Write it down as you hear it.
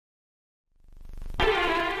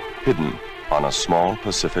Hidden on a small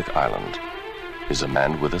Pacific island is a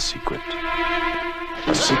man with a secret.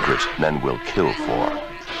 A secret men will kill for.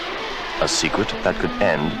 A secret that could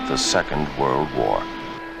end the Second World War.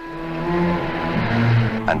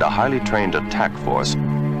 And a highly trained attack force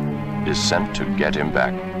is sent to get him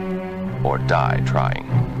back, or die trying.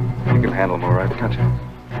 You can handle him all right, can't you?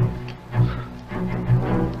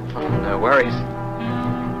 Oh, no worries.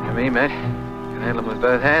 For me, mate. You can handle him with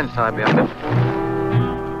both hands tied behind him.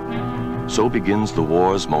 So begins the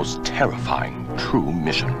war's most terrifying true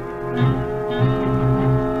mission.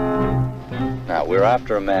 Now, we're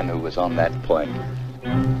after a man who was on that point.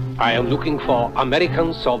 I am looking for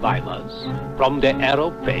American survivors from the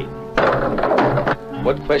aeroplane.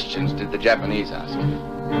 What questions did the Japanese ask?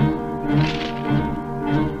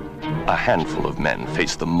 A handful of men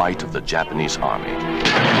face the might of the Japanese army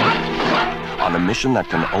on a mission that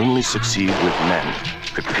can only succeed with men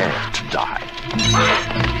prepared to die.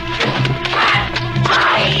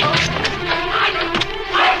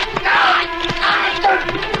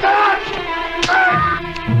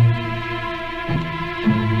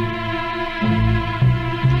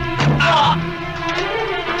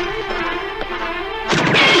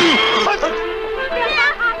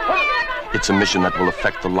 It's a mission that will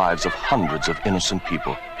affect the lives of hundreds of innocent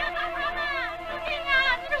people.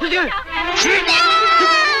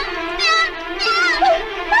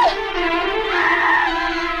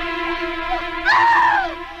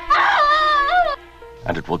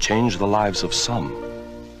 And it will change the lives of some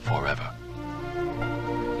forever.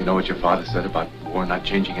 You know what your father said about war not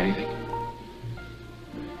changing anything?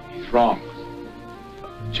 He's wrong.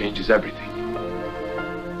 It changes everything.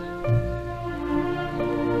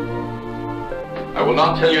 I will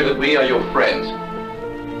not tell you that we are your friends,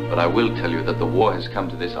 but I will tell you that the war has come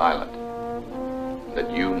to this island, and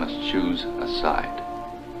that you must choose a side.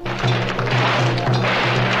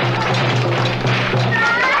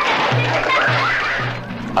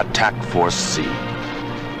 Attack Force Z.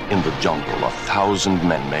 In the jungle, 1,000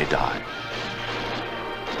 men may die,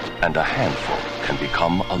 and a handful can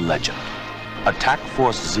become a legend. Attack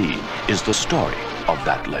Force Z is the story of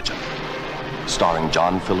that legend. Starring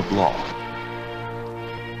Phillip,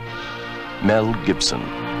 Mel Gibson,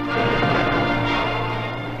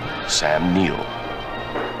 Sam Neill,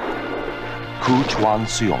 Ku Chuan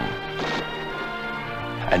Seong,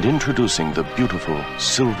 and introducing the beautiful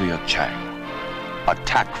Sylvia Chang.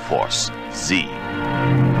 Attack Force Z.